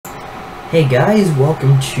Hey guys,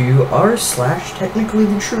 welcome to r/technically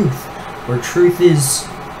the truth, where truth is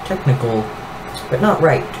technical, but not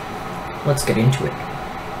right. Let's get into it.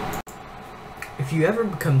 If you ever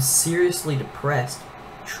become seriously depressed,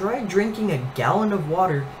 try drinking a gallon of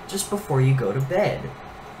water just before you go to bed.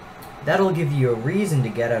 That'll give you a reason to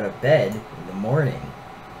get out of bed in the morning.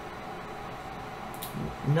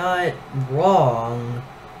 Not wrong,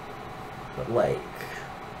 but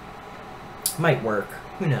might work.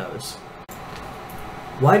 Who knows?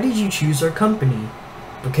 Why did you choose our company?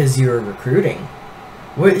 Because you are recruiting.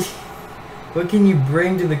 What can you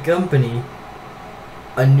bring to the company?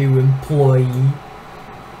 A new employee?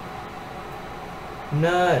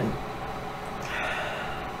 None.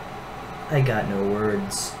 I got no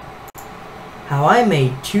words. How I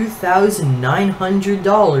made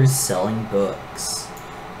 $2,900 selling books.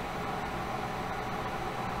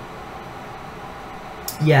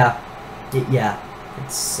 Yeah,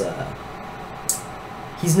 it's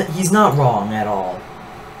he's not wrong at all.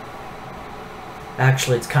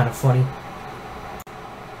 Actually, it's kind of funny.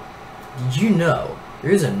 Did you know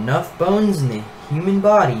there's enough bones in the human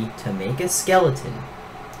body to make a skeleton?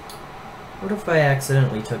 What if I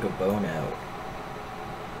accidentally took a bone out?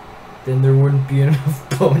 Then there wouldn't be enough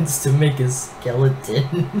bones to make a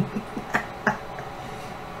skeleton.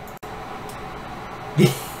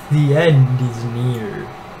 The end is near.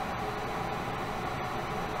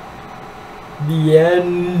 The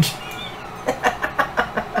end.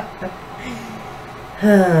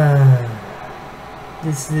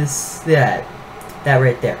 That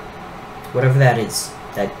right there. Whatever that is.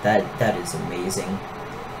 That is amazing.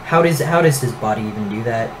 How does his body even do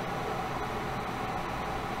that?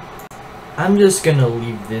 I'm just gonna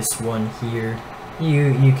leave this one here.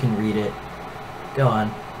 You can read it. Go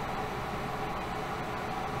on.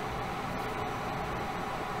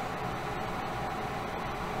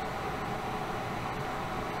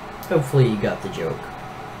 Hopefully you got the joke.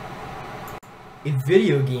 If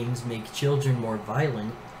video games make children more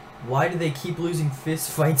violent, why do they keep losing fist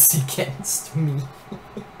fights against me?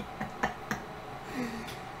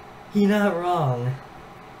 He's not wrong.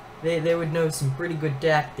 They would know some pretty good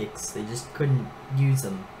tactics, they just couldn't use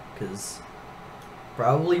them, because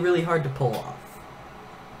probably really hard to pull off.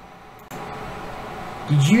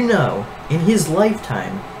 Did you know, in his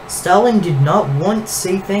lifetime, Stalin did not once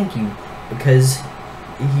say thank you because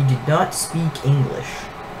he did not speak English?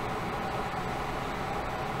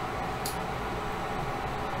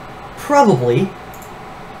 Probably.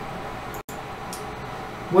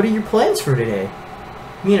 What are your plans for today?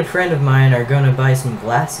 Me and a friend of mine are gonna buy some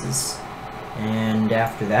glasses. And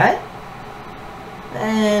after that?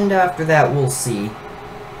 And after that, we'll see.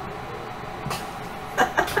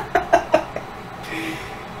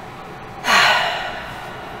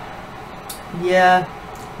 Yeah,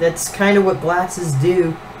 that's kind of what glasses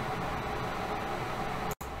do.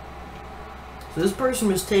 So this person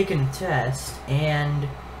was taking a test, and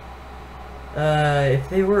if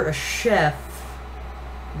they were a chef,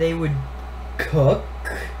 they would cook.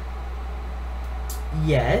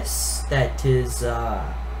 Yes, that is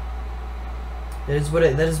what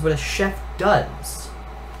a chef does.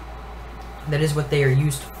 That is what they are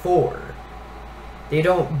used for. They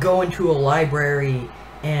don't go into a library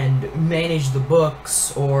and manage the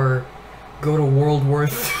books or go to World War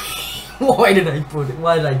III. Why did I put it?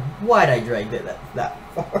 Why did I drag that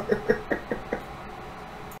far?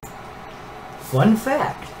 Fun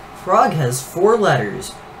fact: frog has 4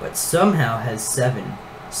 letters, but somehow has 7.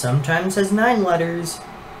 Sometimes has 9 letters.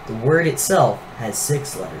 The word itself has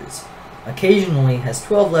 6 letters. Occasionally has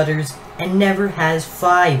 12 letters, and never has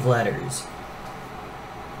 5 letters.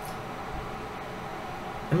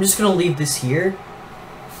 I'm just gonna leave this here.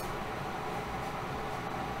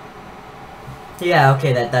 Yeah,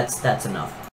 okay, that's enough.